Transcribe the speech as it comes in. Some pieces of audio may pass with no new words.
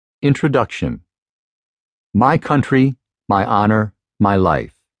Introduction. My country, my honor, my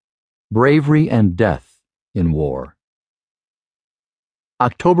life. Bravery and death in war.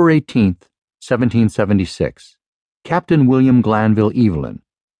 October 18th, 1776. Captain William Glanville Evelyn,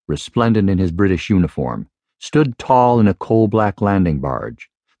 resplendent in his British uniform, stood tall in a coal-black landing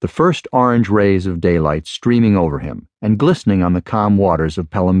barge, the first orange rays of daylight streaming over him and glistening on the calm waters of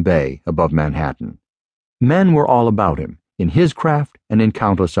Pelham Bay above Manhattan. Men were all about him, in his craft and in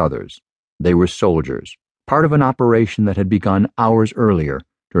countless others. They were soldiers, part of an operation that had begun hours earlier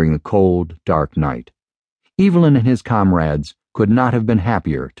during the cold, dark night. Evelyn and his comrades could not have been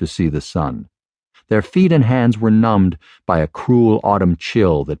happier to see the sun. Their feet and hands were numbed by a cruel autumn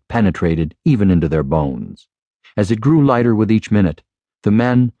chill that penetrated even into their bones. As it grew lighter with each minute, the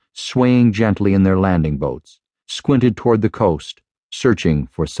men, swaying gently in their landing boats, squinted toward the coast, searching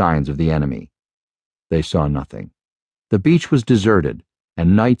for signs of the enemy. They saw nothing. The beach was deserted,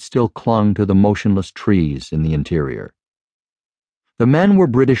 and night still clung to the motionless trees in the interior. The men were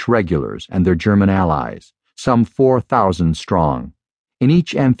British regulars and their German allies, some 4,000 strong. In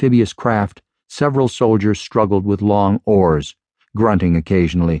each amphibious craft, several soldiers struggled with long oars, grunting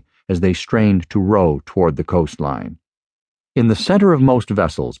occasionally as they strained to row toward the coastline. In the center of most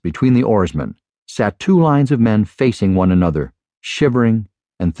vessels, between the oarsmen, sat two lines of men facing one another, shivering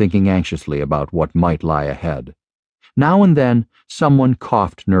and thinking anxiously about what might lie ahead. Now and then, someone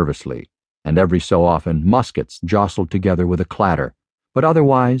coughed nervously, and every so often muskets jostled together with a clatter, but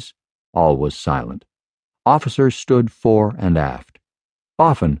otherwise, all was silent. Officers stood fore and aft.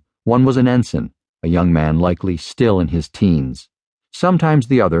 Often, one was an ensign, a young man likely still in his teens. Sometimes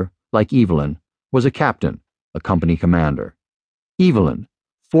the other, like Evelyn, was a captain, a company commander. Evelyn,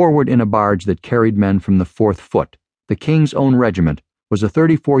 forward in a barge that carried men from the 4th Foot, the King's Own Regiment, was a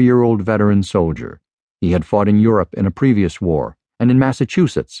 34-year-old veteran soldier. He had fought in Europe in a previous war, and in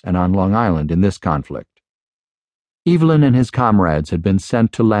Massachusetts and on Long Island in this conflict. Evelyn and his comrades had been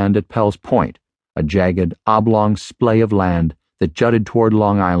sent to land at Pell's Point, a jagged, oblong splay of land that jutted toward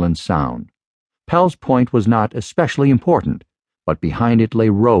Long Island Sound. Pell's Point was not especially important, but behind it lay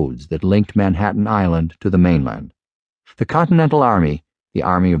roads that linked Manhattan Island to the mainland. The Continental Army, the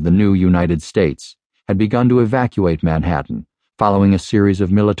Army of the new United States, had begun to evacuate Manhattan, following a series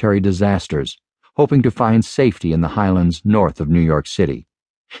of military disasters, hoping to find safety in the highlands north of New York City.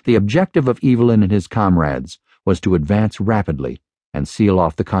 The objective of Evelyn and his comrades was to advance rapidly and seal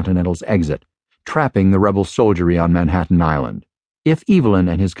off the Continental's exit, trapping the rebel soldiery on Manhattan Island. If Evelyn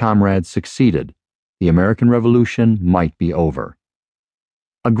and his comrades succeeded, the American Revolution might be over.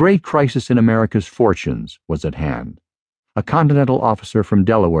 A great crisis in America's fortunes was at hand. A Continental officer from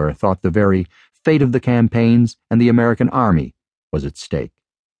Delaware thought the very fate of the campaigns and the American army was at stake.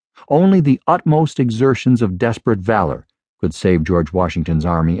 Only the utmost exertions of desperate valor could save George Washington's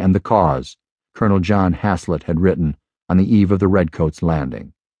army and the cause, Colonel John Haslett had written on the eve of the Redcoats'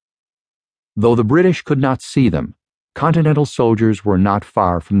 landing. Though the British could not see them, Continental soldiers were not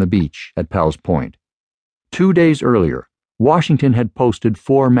far from the beach at Pell's Point. 2 days earlier, Washington had posted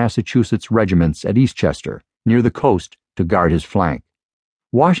 4 Massachusetts regiments at Eastchester, near the coast, to guard his flank.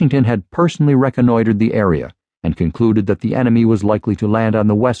 Washington had personally reconnoitered the area and concluded that the enemy was likely to land on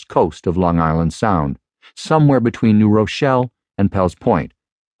the west coast of Long Island Sound, somewhere between New Rochelle and Pell's Point,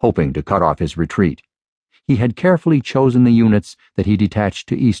 hoping to cut off his retreat. He had carefully chosen the units that he detached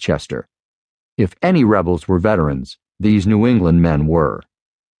to Eastchester. If any rebels were veterans, these New England men were.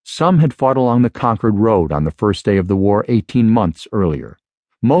 Some had fought along the Concord Road on the first day of the war 18 months earlier.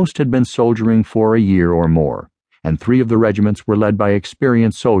 Most had been soldiering for a year or more, and 3 of the regiments were led by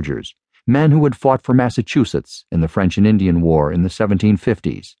experienced soldiers, men who had fought for Massachusetts in the French and Indian War in the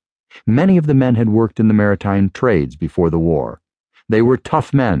 1750s. Many of the men had worked in the maritime trades before the war. They were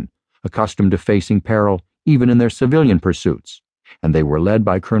tough men, accustomed to facing peril even in their civilian pursuits, and they were led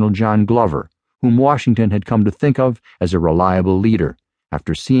by Colonel John Glover, whom Washington had come to think of as a reliable leader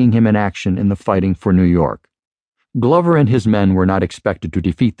after seeing him in action in the fighting for New York. Glover and his men were not expected to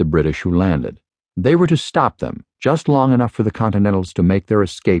defeat the British who landed. They were to stop them just long enough for the Continentals to make their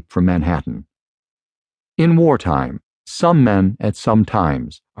escape from Manhattan. In wartime, some men at some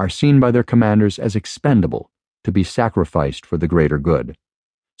times are seen by their commanders as expendable, to be sacrificed for the greater good.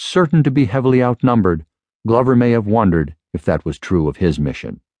 Certain to be heavily outnumbered, Glover may have wondered if that was true of his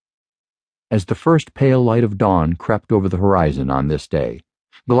mission. As the first pale light of dawn crept over the horizon on this day,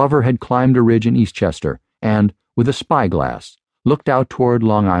 Glover had climbed a ridge in Eastchester and, with a spyglass, looked out toward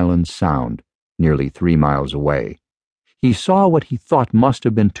Long Island Sound, nearly 3 miles away. He saw what he thought must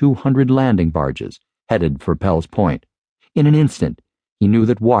have been 200 landing barges headed for Pell's Point. In an instant, he knew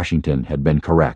that Washington had been correct.